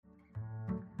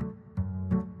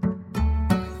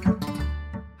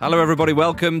Hello, everybody.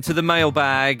 Welcome to the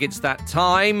Mailbag. It's that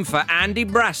time for Andy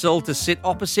Brassel to sit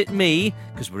opposite me,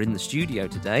 because we're in the studio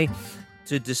today,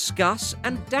 to discuss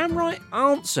and damn right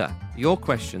answer your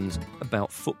questions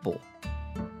about football.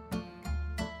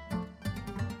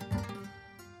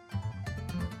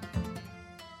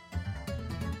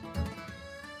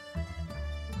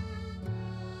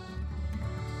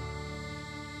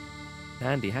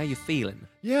 Andy, how you feeling?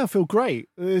 Yeah, I feel great.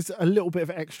 There's a little bit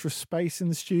of extra space in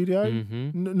the studio.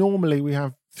 Normally we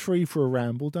have 3 for a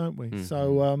ramble, don't we?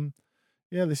 So,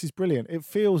 yeah, this is brilliant. It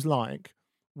feels like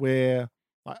we're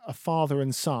like a father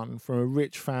and son from a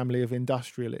rich family of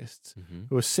industrialists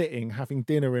who are sitting having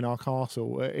dinner in our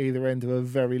castle at either end of a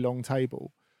very long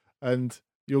table. And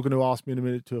you're going to ask me in a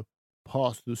minute to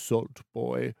pass the salt,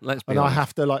 boy. Let's be honest. I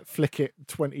have to like flick it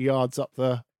 20 yards up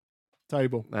the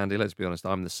table. Andy, let's be honest,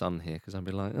 I'm the son here, because I'd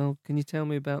be like, oh, can you tell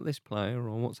me about this player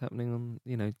or what's happening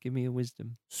on, give me a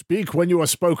wisdom. Speak when you are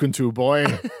spoken to, boy.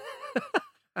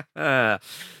 All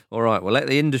right, well, let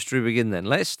the industry begin then.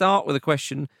 Let's start with a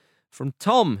question from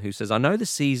Tom, who says, I know the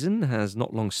season has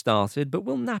not long started, but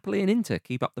will Napoli and Inter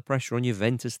keep up the pressure on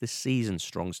Juventus this season?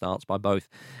 Strong starts by both.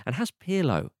 And has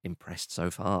Pirlo impressed so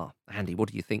far? Andy, what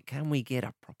do you think? Can we get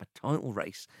a proper title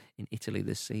race in Italy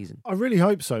this season? I really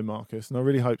hope so, Marcus, and I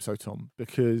really hope so, Tom,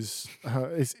 because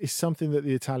it's something that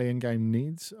the Italian game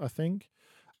needs, I think.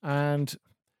 And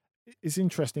it's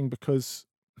interesting because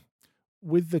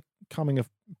with the coming of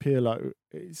Pirlo,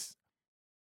 this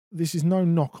is no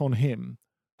knock on him,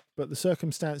 but the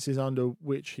circumstances under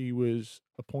which he was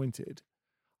appointed,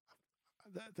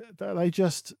 they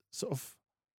just sort of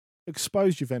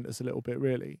exposed Juventus a little bit,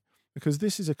 really, because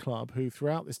this is a club who,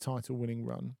 throughout this title-winning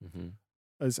run,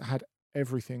 has had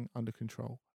everything under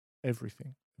control.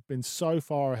 Everything. Been so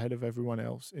far ahead of everyone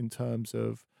else in terms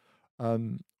of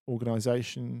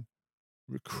organisation,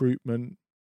 recruitment.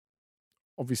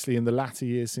 Obviously, in the latter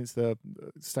years, since the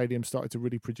stadium started to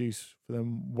really produce for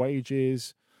them,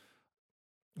 wages.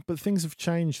 But things have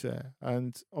changed there.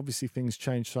 And obviously things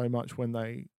changed so much when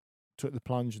they took the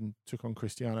plunge and took on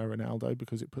Cristiano Ronaldo,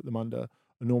 because it put them under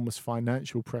enormous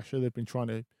financial pressure. They've been trying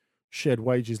to shed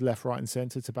wages left, right and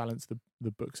centre to balance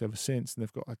the books ever since. And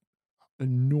they've got an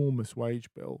enormous wage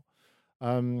bill.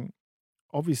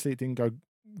 Obviously, it didn't go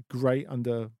great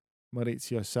under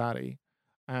Maurizio Sarri.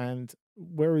 And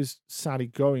whereas Sarri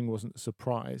going wasn't a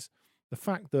surprise, the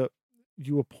fact that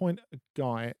you appoint a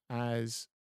guy as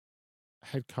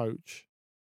head coach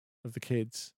of the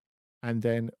kids, and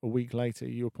then a week later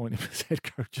you appoint him as head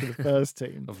coach of the first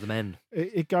team of the men.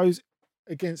 It goes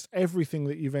against everything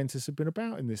that Juventus have been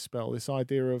about in this spell, this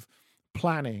idea of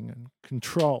planning and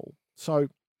control. So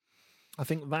I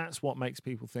think that's what makes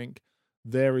people think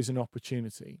there is an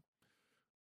opportunity.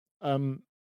 In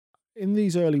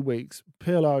these early weeks,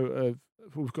 Pirlo,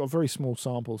 we've got a very small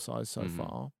sample size so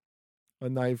far,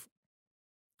 and they've,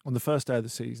 on the first day of the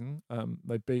season,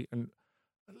 they beat, and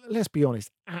let's be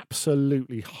honest,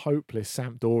 absolutely hopeless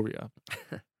Sampdoria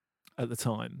at the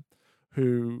time,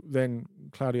 who then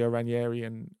Claudio Ranieri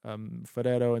and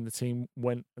Ferrero and the team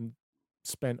went and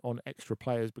spent on extra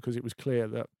players, because it was clear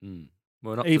that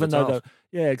even though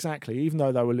even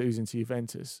though they were losing to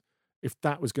Juventus, if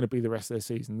that was going to be the rest of their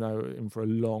season, they were in for a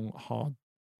long, hard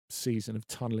season of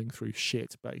tunneling through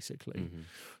shit, basically.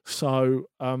 So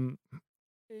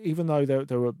even though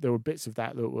there were bits of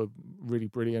that were really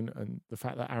brilliant, and the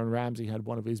fact that Aaron Ramsey had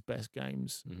one of his best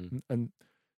games, and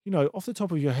off the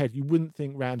top of your head, you wouldn't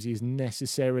think Ramsey is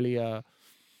necessarily a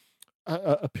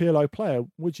Pirlo player,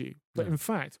 would you? But in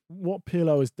fact, what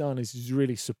Pirlo has done is he's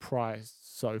really surprised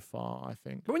so far, I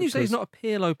think. But when you say he's not a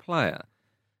Pirlo player,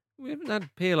 we haven't had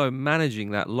Pirlo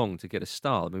managing that long to get a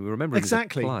style. I mean, we remember him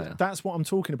exactly. as a player. That's what I'm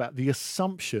talking about. The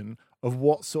assumption of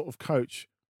what sort of coach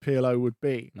Pirlo would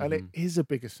be. And it is a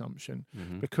big assumption,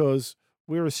 because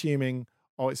we're assuming,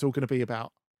 it's all going to be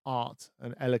about art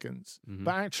and elegance.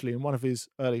 But actually, in one of his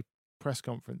early press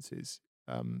conferences,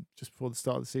 just before the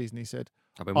start of the season, he said,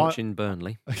 I've been watching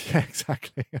Burnley. Yeah,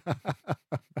 exactly.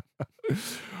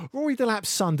 Rory Delap's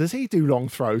son, does he do long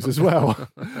throws as well?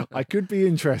 I could be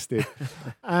interested.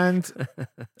 And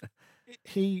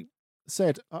he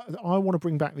said, I want to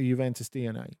bring back the Juventus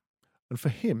DNA. And for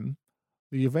him,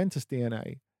 the Juventus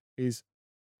DNA is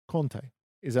Conte,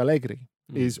 is Allegri,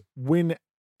 is win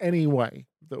any way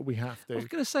that we have to. I was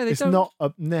going to say, it's not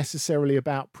necessarily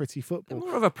about pretty football.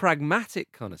 More of a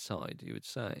pragmatic kind of side, you would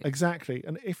say. Exactly.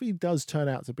 And if he does turn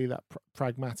out to be that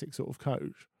pragmatic sort of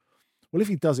coach, well, if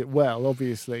he does it well,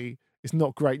 obviously, it's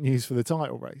not great news for the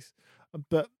title race.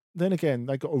 But then again,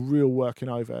 they got a real working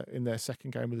over in their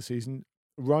second game of the season.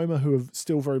 Roma, who are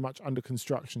still very much under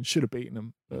construction, should have beaten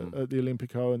them at the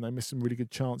Olimpico, and they missed some really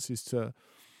good chances to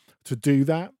to do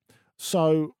that.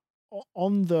 So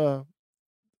on the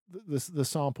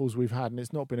samples we've had, and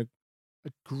it's not been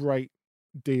a great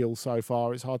deal so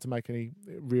far. It's hard to make any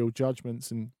real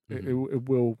judgments, and it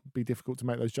will be difficult to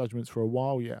make those judgments for a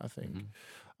while yet, I think.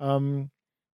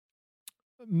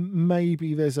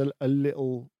 Maybe there's a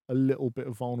little bit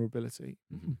of vulnerability,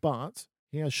 but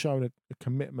he has shown a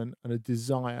commitment and a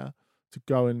desire to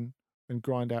go and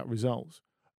grind out results.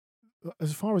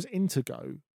 As far as Inter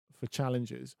go for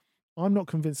challenges, I'm not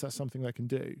convinced that's something they can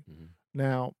do.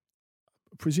 Now,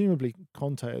 presumably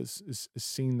Conte has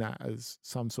seen that as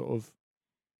some sort of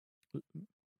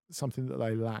something that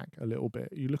they lack a little bit.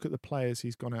 You look at the players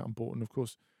he's gone out and bought, and of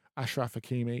course, Achraf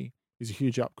Hakimi is a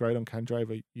huge upgrade on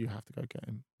Kandreva. You have to go get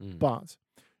him. But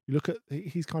you look at,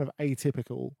 he's kind of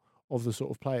atypical of the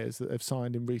sort of players that they've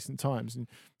signed in recent times. And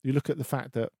you look at the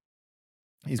fact that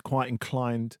he's quite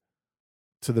inclined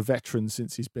to the veterans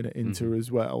since he's been at Inter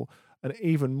as well. And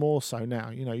even more so now,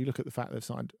 you look at the fact they've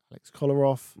signed Alex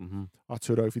Kolarov,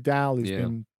 Arturo Vidal, who's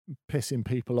been pissing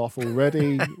people off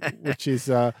already, which is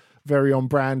very on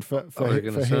brand for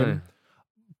him.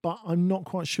 But I'm not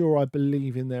quite sure I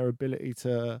believe in their ability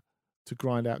to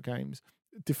grind out games.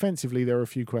 Defensively, there are a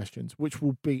few questions, which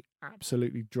will be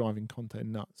absolutely driving Conte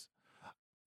nuts.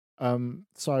 But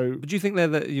do you think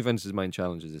they're Juventus' main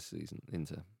challenges this season,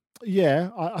 Inter? Yeah,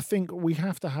 I think we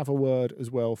have to have a word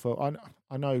as well for...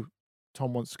 I know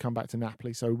Tom wants to come back to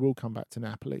Napoli, so we'll come back to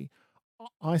Napoli.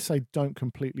 I say don't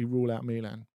completely rule out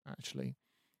Milan, actually.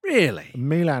 Really?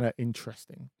 Milan are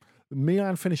interesting.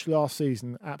 Milan finished last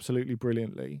season absolutely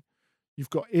brilliantly. You've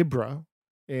got Ibra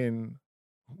in,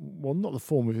 well, not the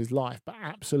form of his life, but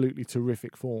absolutely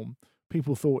terrific form.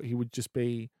 People thought he would just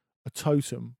be a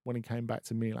totem when he came back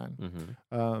to Milan,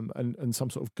 and some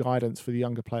sort of guidance for the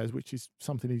younger players, which is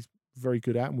something he's very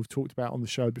good at, and we've talked about on the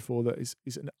show before, that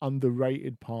is an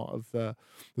underrated part of the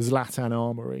Zlatan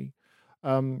armoury.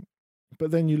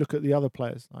 But then you look at the other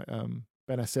players, like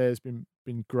Benacer has been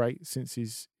great since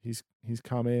he's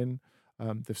come in.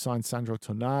 They've signed Sandro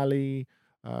Tonali.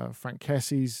 Frank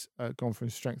Kessie's gone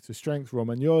from strength to strength.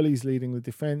 Romagnoli's leading the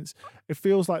defence. It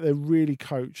feels like they're really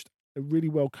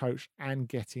well coached and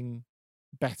getting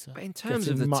better. But in terms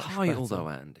of the title, though,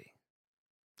 Andy,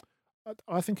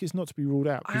 I think it's not to be ruled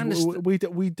out. I understand.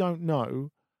 We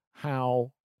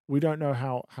don't know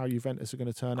how Juventus are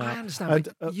going to turn out. I understand.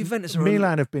 And, Juventus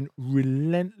Milan have been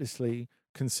relentlessly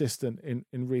consistent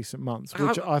in recent months,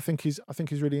 which I think is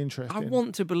really interesting. I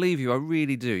want to believe you. I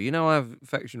really do. I have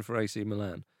affection for AC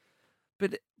Milan,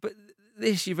 but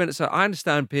this Juventus, I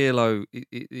understand Pirlo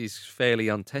is fairly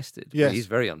untested. Yes. He's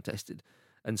very untested.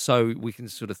 And so we can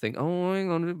sort of think, oh,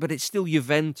 hang on, but it's still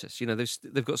Juventus.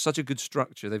 They've got such a good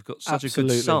structure. They've got such a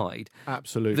good side.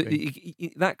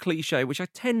 Absolutely. That cliche, which I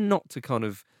tend not to kind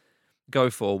of go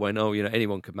for when,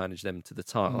 anyone could manage them to the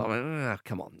title. I mean,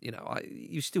 come on,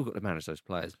 you've still got to manage those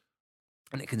players.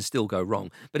 And it can still go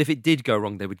wrong. But if it did go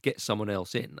wrong, they would get someone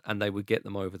else in and they would get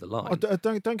them over the line.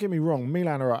 Don't get me wrong.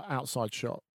 Milan are an outside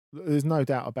shot. There's no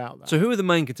doubt about that. So who are the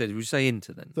main contenders? Would you say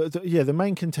Inter then? The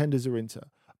main contenders are Inter.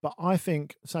 But I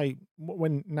think, say,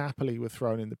 when Napoli were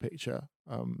thrown in the picture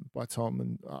by Tom,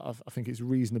 and I think it's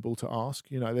reasonable to ask,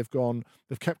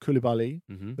 they've kept Koulibaly,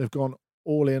 they've gone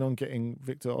all in on getting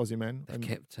Victor Osimhen. They've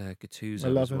kept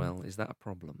Gattuso as well. Is that a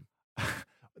problem?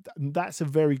 That's a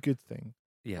very good thing.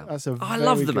 Yeah. That's a I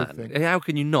love the man. thing. How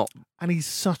can you not? And he's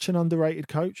such an underrated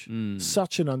coach.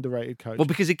 Such an underrated coach. Well,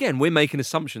 because again, we're making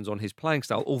assumptions on his playing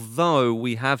style, although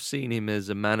we have seen him as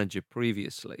a manager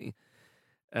previously.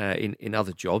 In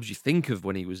other jobs, you think of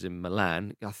when he was in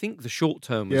Milan. I think the short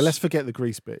term was... Yeah, let's forget the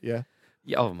Greece bit. Yeah.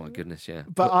 Oh my goodness, yeah.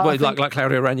 But like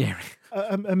Claudio Ranieri.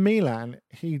 Milan,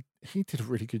 he did a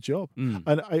really good job,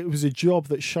 and it was a job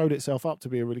that showed itself up to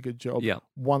be a really good job. Yeah.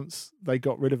 Once they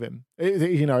got rid of him,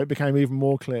 it became even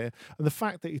more clear. And the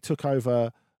fact that he took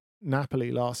over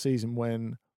Napoli last season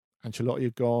when Ancelotti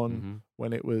had gone,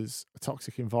 when it was a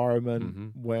toxic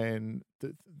environment, when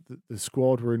the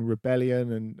squad were in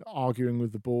rebellion and arguing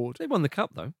with the board. They won the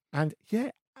cup though, and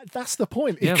yeah, that's the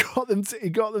point. He got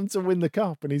them to win the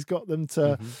cup, and he's got them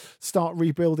to start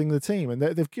rebuilding the team. And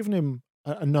they've given him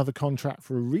another contract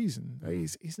for a reason.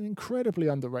 He's an incredibly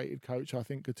underrated coach, I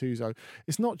think. Gattuso.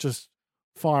 It's not just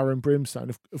fire and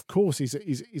brimstone. Of course, he's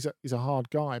a hard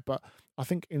guy, but I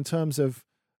think in terms of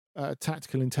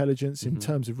tactical intelligence, in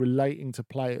terms of relating to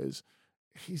players,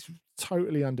 he's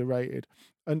totally underrated.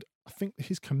 And I think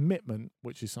his commitment,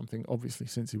 which is something obviously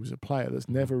since he was a player that's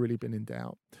never really been in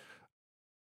doubt,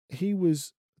 he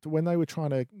was, when they were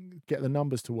trying to get the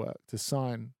numbers to work to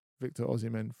sign Victor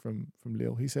Osimhen from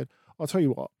Lille, he said, I'll tell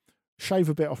you what, shave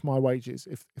a bit off my wages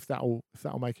if that'll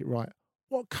make it right.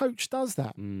 What coach does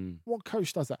that? What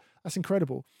coach does that? That's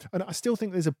incredible. And I still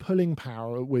think there's a pulling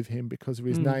power with him because of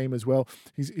his name as well.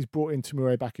 He's brought in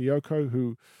Tamure Bakayoko,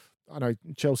 who I know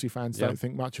Chelsea fans don't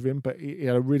think much of him, but he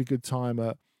had a really good time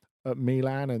at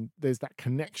Milan, and there's that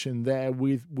connection there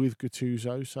with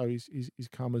Gattuso, so he's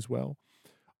come as well.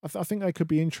 I think they could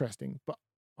be interesting, but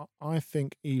I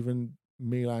think even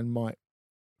Milan might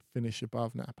finish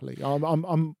above Napoli.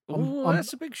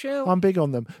 That's a big shout. I'm big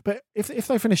on them, but if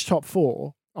they finish top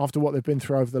four after what they've been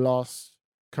through over the last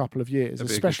couple of years,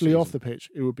 especially off the pitch,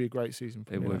 it would be a great season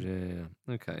for Milan. It would,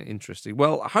 yeah. Okay, interesting.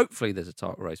 Well, hopefully there's a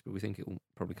title race, but we think it will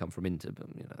probably come from Inter, but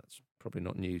that's probably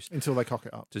not news. Until they cock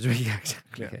it up. Yeah,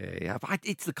 exactly. Yeah. But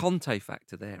it's the Conte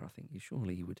factor there, I think.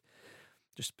 Surely he would,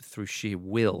 just through sheer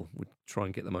will, would try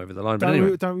and get them over the line. But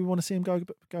anyway, don't we want to see him go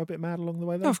a bit mad along the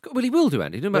way, though? Well, he will do,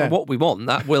 Andy. No matter what we want,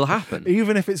 that will happen.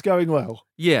 Even if it's going well.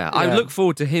 Yeah, I look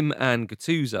forward to him and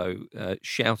Gattuso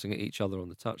shouting at each other on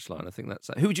the touchline. I think that's...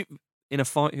 in a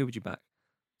fight, who would you back?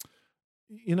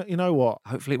 You know what?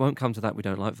 Hopefully it won't come to that. We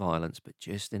don't like violence, but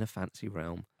just in a fancy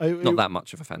realm. Not that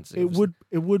much of a fantasy.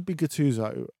 It would be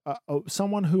Gattuso,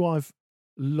 someone who I've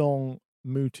long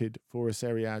mooted for a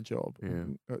Serie A job,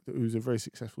 who's a very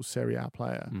successful Serie A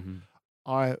player. Mm-hmm.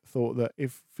 I thought that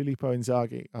if Simone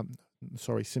Inzaghi, there's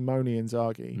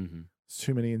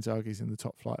too many Inzaghis in the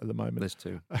top flight at the moment. There's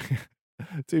two.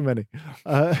 Too many.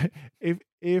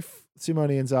 If Simone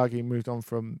Inzaghi moved on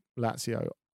from Lazio,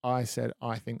 I said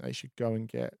I think they should go and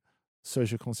get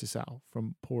Sergio Conceição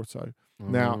from Porto.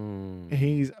 Now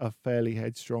he's a fairly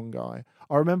headstrong guy.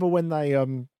 I remember when they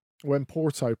when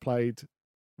Porto played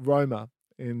Roma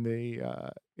in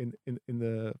the in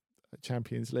the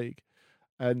Champions League,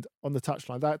 and on the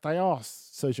touchline they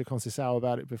asked Sergio Conceição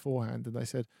about it beforehand, and they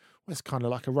said, "Well, it's kind of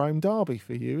like a Rome derby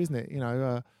for you, isn't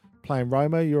it? Playing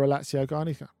Roma, you're a Lazio guy." And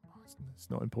he's going, it's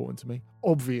not important to me.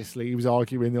 Obviously, he was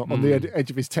arguing on the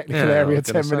edge of his technical area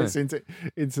 10 minutes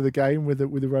into the game with the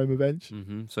Roma bench.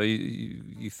 Mm-hmm. So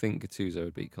you think Gattuso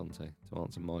would beat Conte, to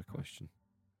answer my question?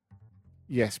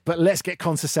 Yes, but let's get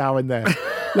Conceição in there.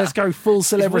 Let's go full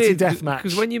celebrity death match.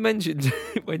 Because when you mentioned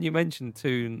when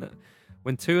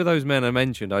two of those men are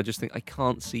mentioned, I just think I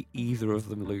can't see either of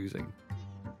them losing.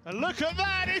 And look at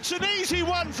that! It's an easy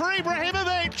one for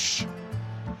Ibrahimovic.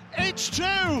 It's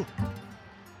two.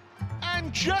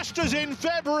 And just as in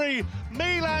February,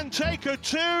 Milan take a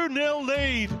 2-0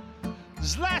 lead.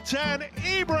 Zlatan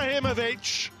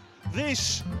Ibrahimovic,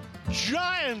 this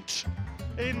giant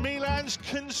in Milan's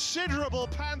considerable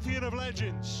pantheon of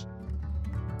legends.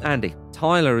 Andy,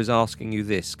 Tyler is asking you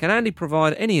this. Can Andy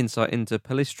provide any insight into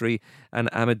Pellistri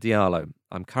and Amad Diallo?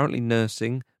 I'm currently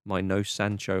nursing my no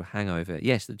Sancho hangover.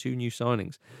 Yes, the two new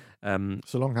signings.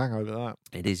 It's a long hangover, that.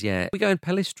 It is, yeah. Are we going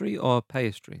Pellistri or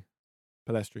Pellistri?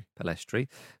 Pellistri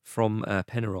from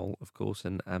Penarol, of course,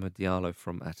 and Amad Diallo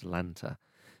from Atalanta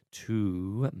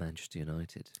to Manchester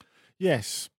United.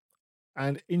 Yes,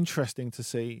 and interesting to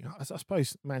see. I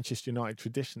suppose Manchester United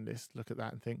traditionalists look at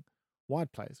that and think,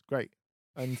 wide players, great.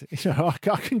 And I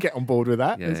can get on board with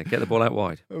that. Yeah, get the ball out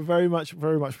wide. Very much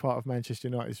part of Manchester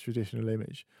United's traditional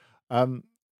image.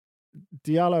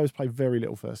 Diallo has played very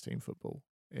little first team football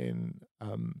in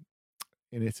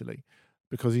Italy,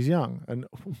 because he's young. And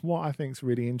what I think is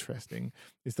really interesting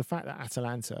is the fact that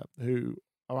Atalanta, who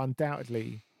are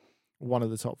undoubtedly one of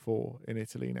the top four in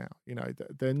Italy now,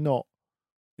 they're not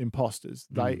imposters.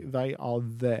 They are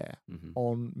there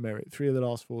on merit. 3 of the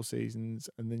last 4 seasons,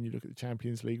 and then you look at the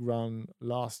Champions League run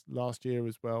last year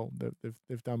as well.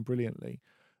 They've done brilliantly.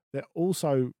 They're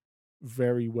also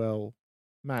very well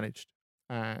managed,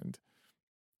 and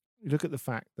you look at the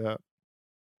fact that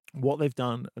what they've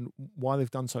done and why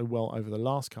they've done so well over the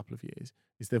last couple of years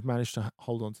is they've managed to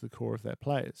hold on to the core of their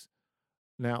players.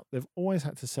 Now, they've always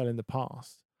had to sell in the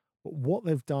past, but what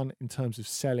they've done in terms of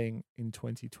selling in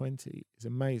 2020 is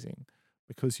amazing,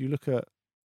 because you look at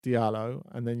Diallo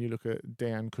and then you look at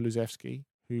Dejan Kulusevski,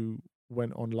 who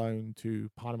went on loan to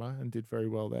Parma and did very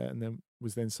well there, and then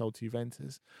was sold to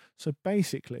Juventus. So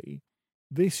basically,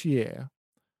 this year,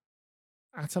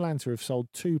 Atalanta have sold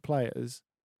 2 players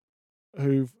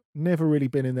who've never really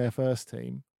been in their first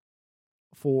team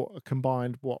for a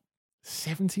combined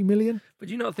 70 million? But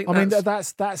do you not think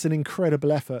that's an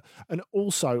incredible effort. And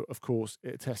also, of course,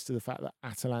 it attests to the fact that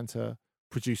Atalanta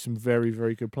produced some very,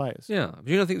 very good players. Yeah.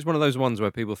 Do you not think it's one of those ones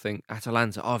where people think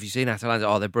Atalanta, have you seen Atalanta?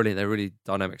 Oh, they're brilliant. They're really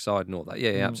dynamic side and all that.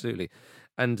 Yeah, absolutely.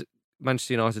 And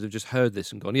Manchester United have just heard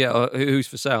this and gone, who's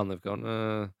for sale? And they've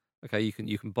gone, okay,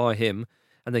 you can buy him.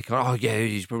 And they go,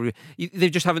 he's probably...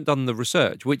 They just haven't done the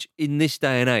research, which in this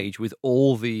day and age, with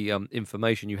all the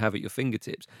information you have at your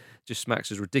fingertips, just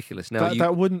smacks as ridiculous. Now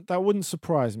that wouldn't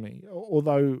surprise me.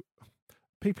 Although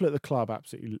people at the club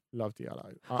absolutely love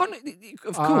Diallo.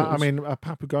 Of course. I mean,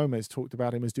 Papu Gomez talked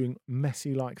about him as doing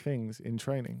Messi-like things in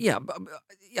training. Yeah,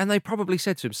 and they probably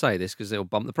said to him, say this because they'll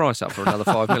bump the price up for another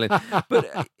 5 million.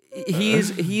 But he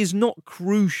is not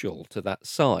crucial to that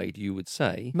side, you would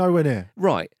say. Nowhere near.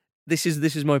 Right. This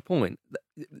is my point.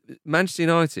 Manchester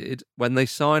United, when they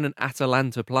sign an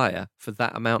Atalanta player for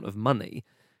that amount of money,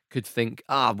 could think,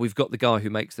 we've got the guy who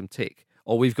makes them tick.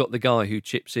 Or we've got the guy who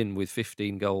chips in with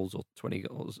 15 goals or 20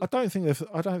 goals. I don't think they've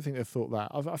thought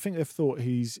that. I think they've thought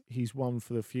he's one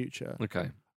for the future. Okay.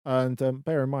 And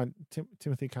bear in mind,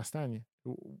 Timothy Castagne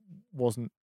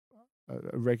wasn't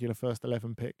a regular first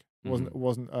 11 pick.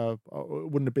 Wouldn't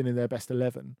have been in their best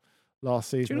 11 last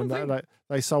season. And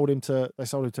they sold him to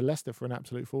Leicester for an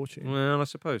absolute fortune. Well, I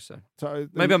suppose so. So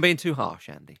maybe I'm being too harsh,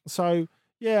 Andy. So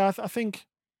yeah, I think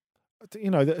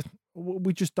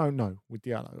we just don't know with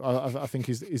Diallo. I think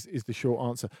is the short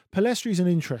answer. Pellestri's an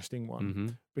interesting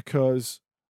one because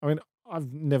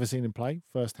I've never seen him play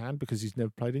firsthand because he's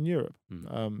never played in Europe.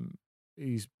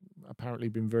 He's apparently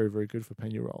been very, very good for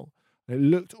Peñarol. And it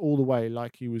looked all the way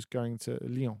like he was going to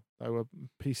Lyon. They were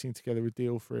piecing together a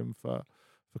deal for him for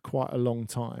quite a long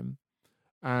time.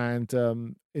 And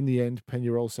in the end,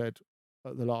 Peñarol said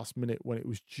at the last minute when it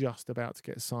was just about to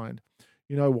get signed,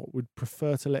 you know what, we'd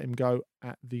prefer to let him go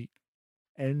at the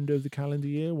end of the calendar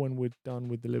year when we're done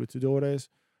with the Libertadores.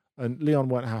 And Lyon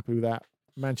weren't happy with that.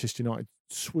 Manchester United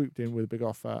swooped in with a big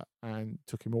offer and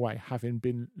took him away, having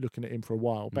been looking at him for a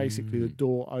while. Basically, the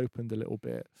door opened a little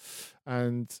bit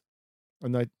and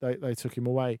they took him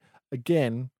away.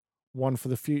 Again, one for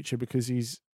the future because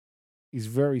he's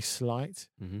very slight.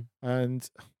 And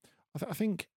I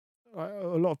think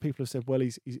a lot of people have said, well,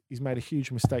 he's made a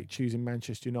huge mistake choosing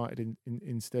Manchester United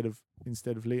instead of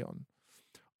Lyon.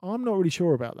 I'm not really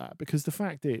sure about that because the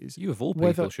fact is, you of all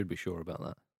people should be sure about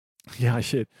that. Yeah, I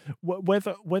should.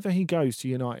 Whether he goes to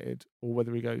United or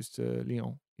whether he goes to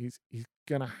Lyon, he's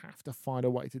going to have to find a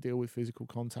way to deal with physical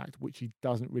contact, which he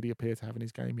doesn't really appear to have in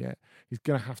his game yet. He's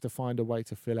going to have to find a way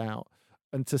to fill out.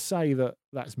 And to say that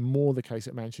that's more the case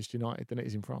at Manchester United than it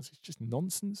is in France, it's just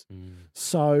nonsense.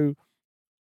 So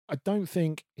I don't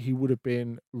think he would have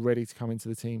been ready to come into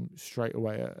the team straight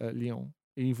away at Lyon,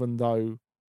 even though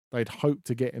they'd hoped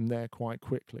to get him there quite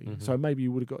quickly. So maybe he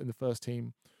would have got in the first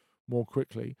team more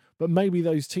quickly. But maybe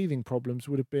those teething problems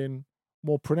would have been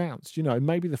more pronounced.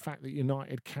 Maybe the fact that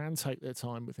United can take their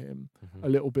time with him a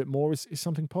little bit more is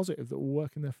something positive that will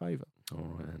work in their favour.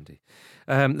 All right, Andy.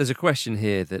 There's a question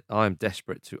here that I'm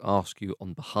desperate to ask you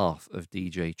on behalf of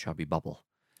DJ Chubby Bubble.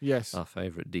 Yes. Our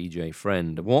favourite DJ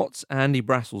friend. What's Andy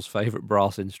Brassell's favourite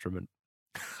brass instrument?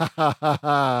 Come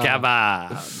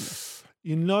on.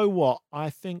 You know what?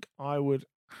 I think I would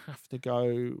have to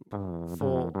go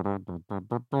for...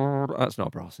 That's not a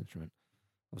brass instrument.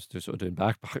 I was just sort of doing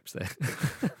bagpipes there.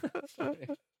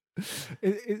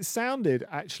 It sounded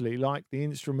actually like the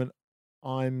instrument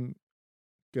I'm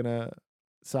going to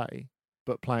say,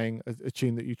 but playing a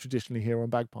tune that you traditionally hear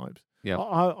on bagpipes. Yeah.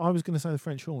 I was going to say the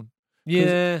French horn.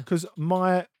 Yeah. Because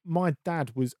my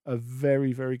dad was a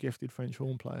very, very gifted French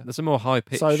horn player. That's a more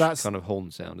high-pitched kind of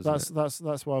horn sound, isn't it?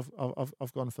 That's why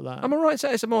I've gone for that. Am I right to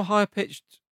say it's a more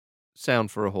high-pitched sound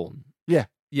for a horn? Yeah.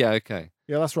 Yeah, okay.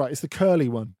 Yeah, that's right. It's the curly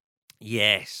one.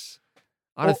 Yes.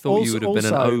 I'd have thought you would have been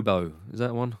an oboe. Is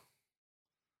that one?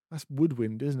 That's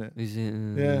woodwind, isn't it? Is it?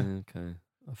 Yeah. Okay.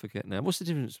 I forget now. What's the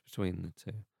difference between the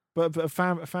two? But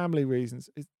for family reasons,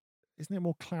 isn't it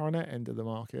more clarinet end of the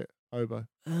market, oboe?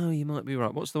 Oh, you might be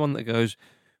right. What's the one that goes...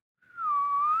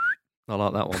 I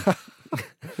like that one.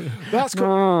 That's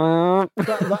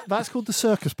called the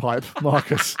circus pipe,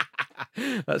 Marcus.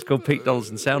 That's called Pete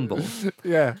Donaldson soundball.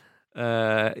 Yeah.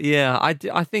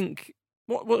 I think...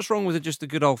 What's wrong with just the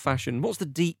good old fashioned? What's the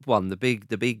deep one? The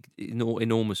big,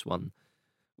 enormous one,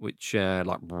 which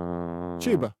like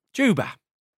tuba.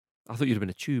 I thought you'd have been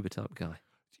a tuba type guy.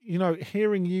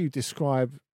 Hearing you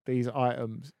describe these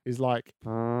items is like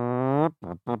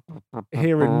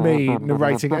hearing me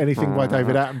narrating anything by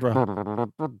David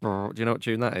Attenborough. Do you know what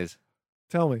tune that is?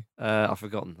 Tell me. I've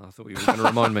forgotten. I thought you were going to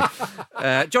remind me.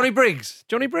 Johnny Briggs.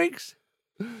 Remember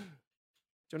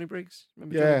Johnny Briggs?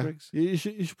 You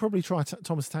should probably try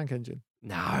Thomas the Tank Engine.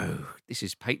 No, this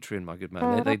is Patreon, my good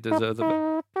man. They deserve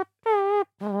the...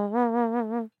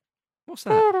 What's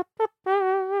that?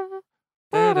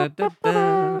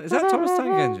 Is that Thomas the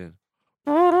Tank Engine?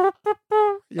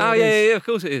 Yeah, of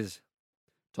course it is.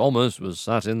 Thomas was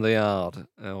sat in the yard.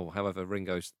 Oh, however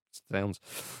Ringo sounds.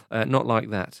 Not like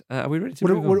that. Are we ready to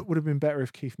move on? Would have been better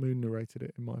if Keith Moon narrated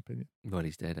it, in my opinion. Well,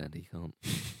 he's dead, Andy. He can't.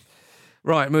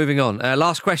 Right, moving on.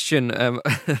 Last question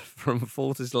from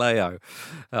Fortis Leo.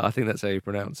 I think that's how you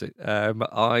pronounce it.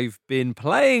 I've been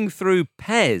playing through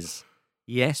Pez.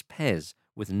 Yes, Pez,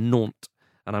 with Nantes.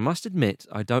 And I must admit,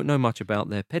 I don't know much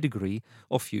about their pedigree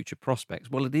or future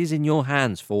prospects. Well, it is in your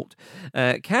hands, Fort.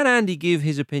 Can Andy give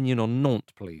his opinion on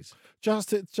Nantes, please? Just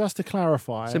to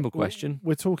clarify. Simple question.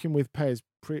 We're talking with Pez,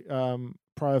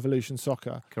 Pro Evolution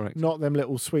Soccer. Correct. Not them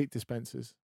little sweet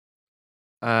dispensers.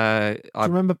 Do I you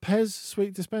remember Pez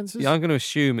sweet dispensers? Yeah, I'm going to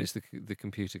assume it's the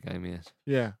computer game, yes.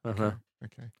 Yeah. Uh-huh.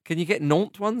 Okay. Can you get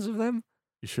Nantes ones of them?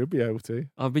 You should be able to.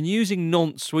 I've been using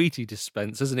Nantes sweetie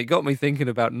dispensers, and it got me thinking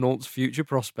about Nantes' future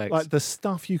prospects. Like the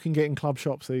stuff you can get in club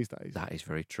shops these days. That is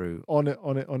very true.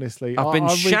 Honestly. I've been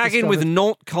shagging with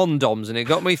Nantes condoms, and it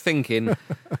got me thinking,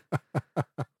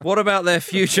 what about their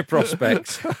future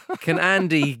prospects? Can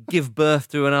Andy give birth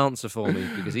to an answer for me?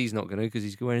 Because he's not going to, because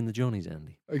he's wearing the Johnnies,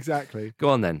 Andy. Exactly. Go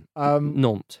on then.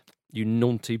 Nantes, you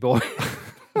naughty boy.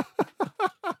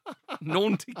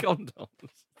 Naughty condoms.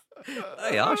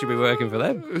 Hey, I should be working for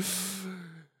them.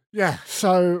 Yeah,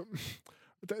 so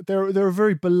they're a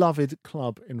very beloved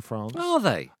club in France. Are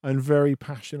they? And very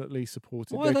passionately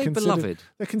supported. Why are they beloved?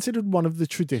 They're considered one of the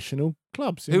traditional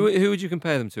clubs. Who would you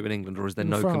compare them to in England, or is there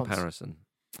no France. comparison?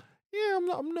 Yeah,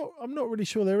 I'm not really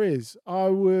sure there is. I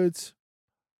would.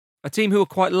 A team who are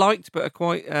quite liked but are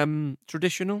quite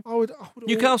traditional. I would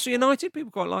Newcastle United, people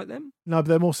quite like them. No, but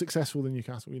they're more successful than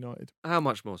Newcastle United. How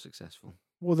much more successful?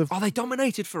 Well, they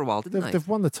dominated for a while, didn't they? They've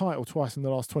won the title twice in the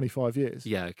last 25 years.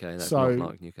 Yeah, okay, that's not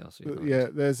like Newcastle United. Yeah,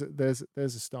 there's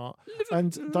a start.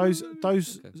 And those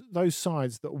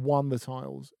sides that won the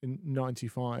titles in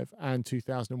 95 and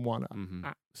 2001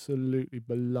 are absolutely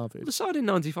beloved. Well, the side in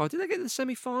 95, did they get to the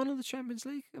semi-final of the Champions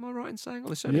League? Am I right in saying? Well,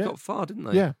 they certainly got far, didn't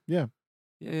they?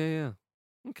 Yeah.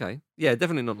 Okay. Yeah,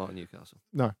 definitely not like Newcastle.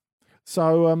 No.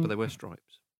 So but they wear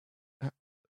stripes.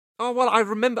 Oh, well, I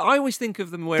remember. I always think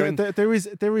of them wearing. There is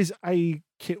a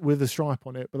kit with a stripe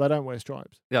on it, but they don't wear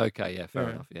stripes. Yeah, okay, yeah, fair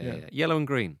enough. Yeah. Yellow and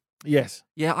green. Yes.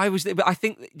 Yeah, but I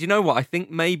think. Do you know what? I think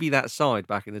maybe that side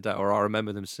back in the day, or I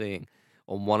remember them seeing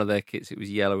on one of their kits, it was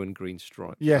yellow and green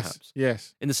stripes. Yes. Perhaps.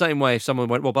 Yes. In the same way, if someone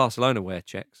went, well, Barcelona wear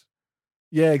checks.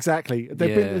 Yeah, exactly.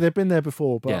 They've been there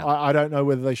before, but I don't know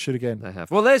whether they should again. They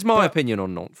have. Well, there's my opinion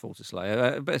on Nantes,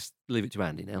 Fortisley. Best leave it to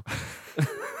Andy now.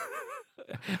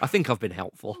 I think I've been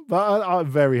helpful. But I'm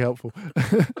very helpful.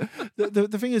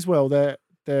 The thing is, well,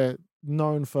 they're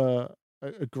known for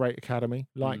a great academy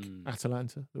like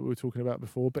Atalanta that we were talking about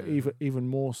before, but even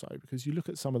more so because you look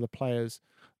at some of the players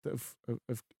that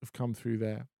have come through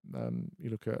there. You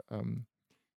look at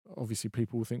obviously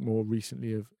people will think more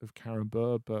recently of Karen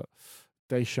Burr, but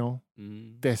Deschamps,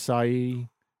 Desailly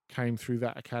came through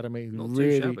that academy. Not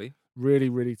too shabby.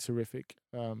 Really terrific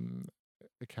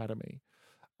academy.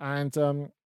 And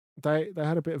they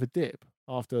had a bit of a dip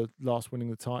after last winning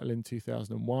the title in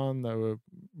 2001. They were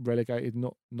relegated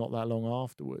not that long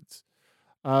afterwards.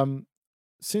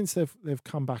 Since they've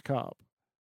come back up,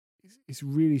 it's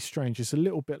really strange. It's a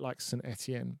little bit like St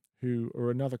Etienne, who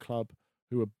are another club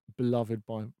who are beloved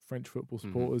by French football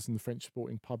supporters and the French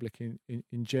sporting public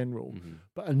in general,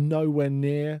 but are nowhere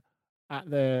near at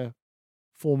their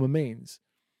former means.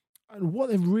 And what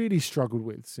they've really struggled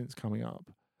with since coming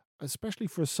up, especially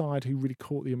for a side who really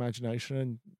caught the imagination,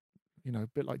 and a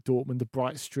bit like Dortmund, the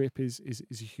bright strip is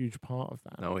a huge part of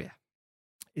that. Oh yeah,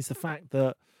 is the fact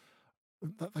that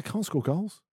they can't score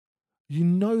goals.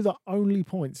 The only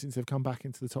point since they've come back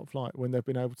into the top flight when they've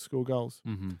been able to score goals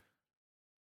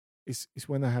is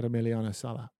when they had Emiliano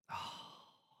Sala.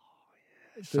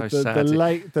 So sad.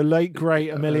 The late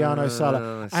great Emiliano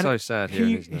Sala. And so sad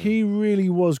hearing his name. He really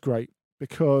was great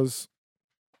because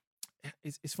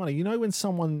it's funny, when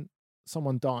someone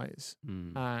someone dies,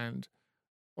 and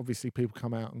obviously people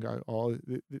come out and go, "Oh,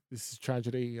 this is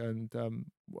tragedy," and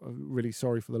really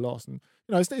sorry for the loss. And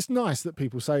it's nice that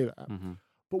people say that. Mm-hmm.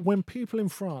 But when people in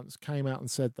France came out and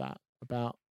said that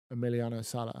about Emiliano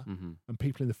Sala, mm-hmm. and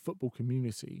people in the football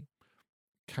community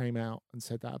came out and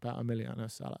said that about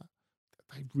Emiliano Sala,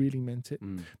 they really meant it,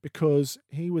 because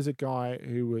he was a guy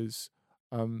who was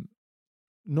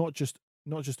not just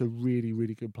a really,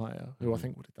 really good player, who I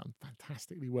think would have done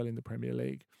fantastically well in the Premier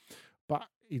League, but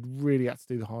he really had to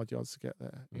do the hard yards to get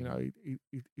there.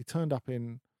 He turned up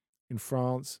in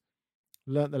France,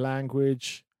 learnt the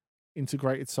language,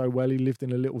 integrated so well. He lived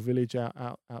in a little village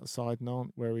outside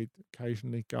Nantes, where he'd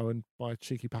occasionally go and buy a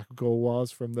cheeky pack of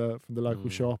Gauloise from the local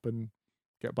shop and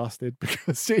get busted,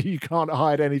 because you can't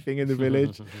hide anything in the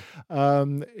village.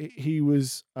 He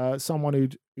was someone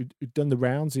who'd done the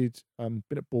rounds. He'd been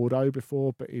at Bordeaux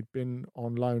before, but he'd been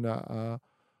on loan at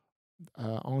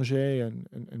Angers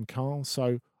and Caen.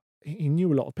 So he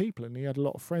knew a lot of people and he had a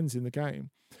lot of friends in the game.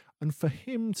 And for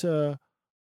him to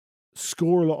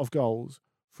score a lot of goals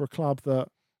for a club that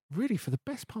really for the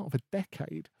best part of a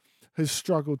decade has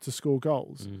struggled to score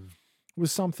goals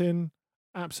was something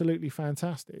absolutely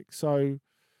fantastic. So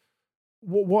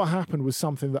what happened was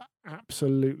something that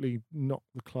absolutely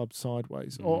knocked the club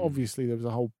sideways. Obviously, there was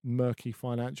a whole murky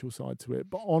financial side to it,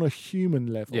 but on a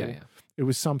human level, it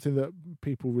was something that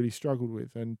people really struggled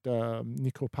with. And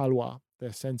Nico Palois,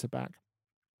 their centre-back,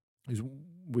 who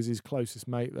was his closest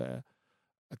mate there,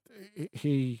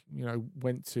 he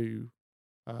went to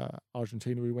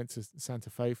Argentina. He went to Santa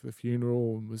Fe for the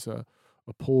funeral and was a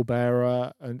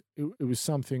pallbearer. And it was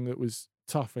something that was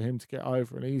tough for him to get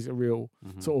over. And he's a real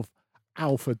sort of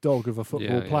alpha dog of a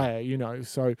football player,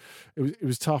 so it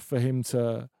was tough for him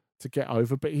to get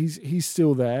over, but he's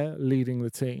still there leading the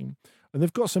team, and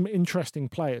they've got some interesting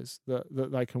players that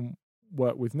they can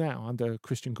work with now under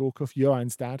Christian Gorkov,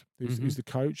 Johan's dad, who's the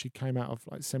coach. He came out of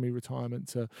like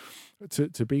semi-retirement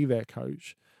to be their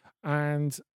coach,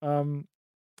 and the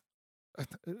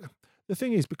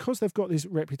thing is, because they've got this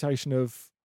reputation of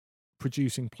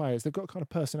producing players, they've got a kind of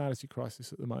personality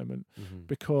crisis at the moment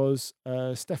because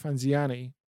Stefan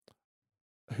Ziani,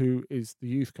 who is the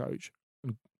youth coach,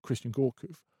 and Christian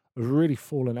Gorkov have really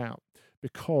fallen out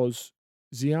because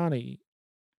Ziani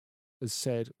has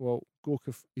said, well,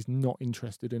 Gorkov is not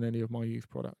interested in any of my youth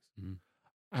products.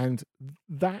 And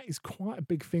that is quite a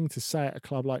big thing to say at a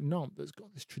club like Nantes that's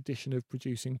got this tradition of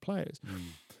producing players.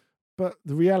 But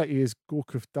the reality is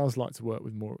Gorkov does like to work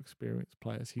with more experienced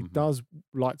players. He does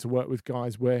like to work with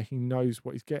guys where he knows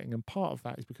what he's getting. And part of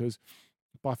that is because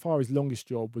by far his longest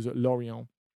job was at Lorient,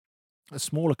 a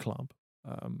smaller club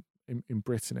in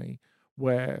Brittany,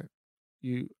 where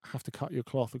you have to cut your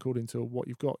cloth according to what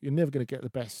you've got. You're never going to get the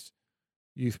best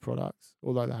youth products,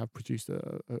 although they have produced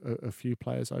a few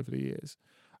players over the years.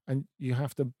 And you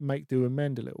have to make do and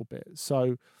mend a little bit.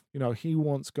 So, he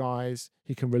wants guys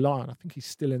he can rely on. I think he's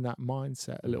still in that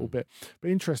mindset a little bit. But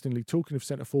interestingly, talking of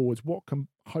centre forwards, what can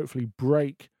hopefully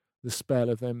break the spell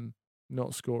of them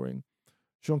not scoring?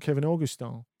 Jean-Kevin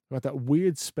Augustin, who had that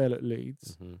weird spell at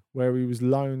Leeds where he was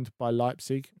loaned by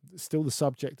Leipzig, still the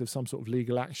subject of some sort of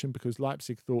legal action because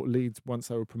Leipzig thought Leeds, once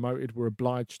they were promoted, were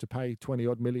obliged to pay 20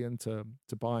 odd million to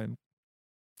buy him.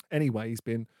 Anyway, he's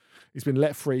been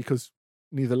let free because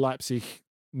neither Leipzig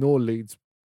nor Leeds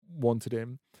wanted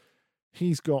him.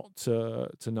 He's got to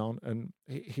Nantes, and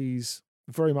he's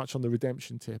very much on the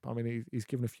redemption tip. I mean, he's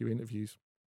given a few interviews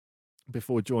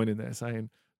before joining there,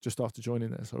 just after joining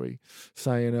there,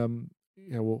 saying,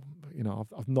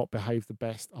 I've not behaved the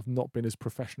best. I've not been as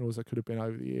professional as I could have been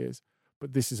over the years,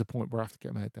 but this is a point where I have to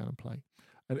get my head down and play.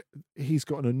 And he's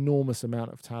got an enormous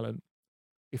amount of talent.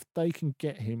 If they can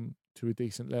get him to a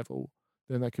decent level,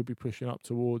 then they could be pushing up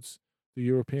towards the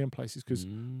European places, because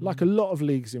like a lot of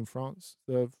leagues in France,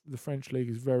 the French league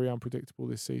is very unpredictable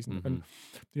this season. And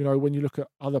when you look at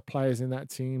other players in that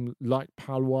team, like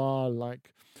Palois,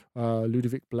 like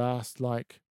Ludovic Blas,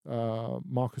 like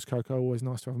Marcus Coco, always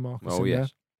nice to have a Marcus in there.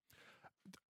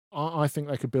 I think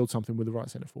they could build something with the right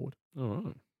centre forward. All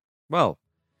right. Well,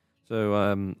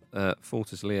 so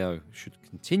Fortis Leo should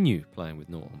continue playing with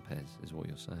Norton Pez, is what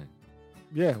you're saying.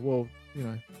 Yeah, well,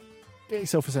 get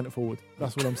yourself a centre forward.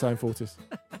 That's what I'm saying, Fortis.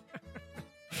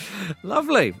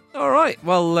 Lovely. All right.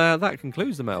 Well, that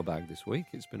concludes the mailbag this week.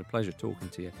 It's been a pleasure talking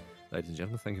to you, ladies and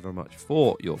gentlemen. Thank you very much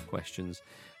for your questions.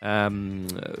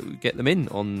 Get them in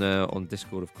on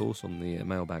Discord, of course, on the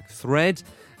mailbag thread.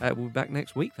 We'll be back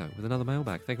next week, though, with another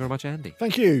mailbag. Thank you very much, Andy.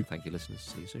 Thank you. Thank you, listeners.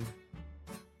 See you soon.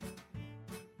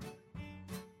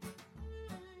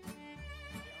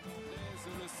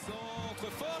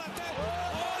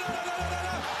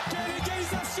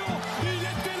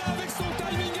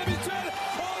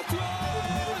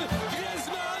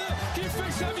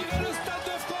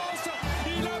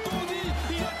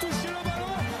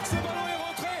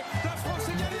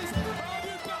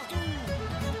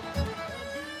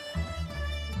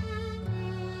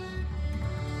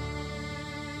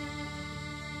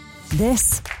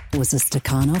 This was a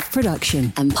Stakhanov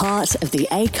production and part of the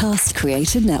Acast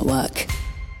Creator Network.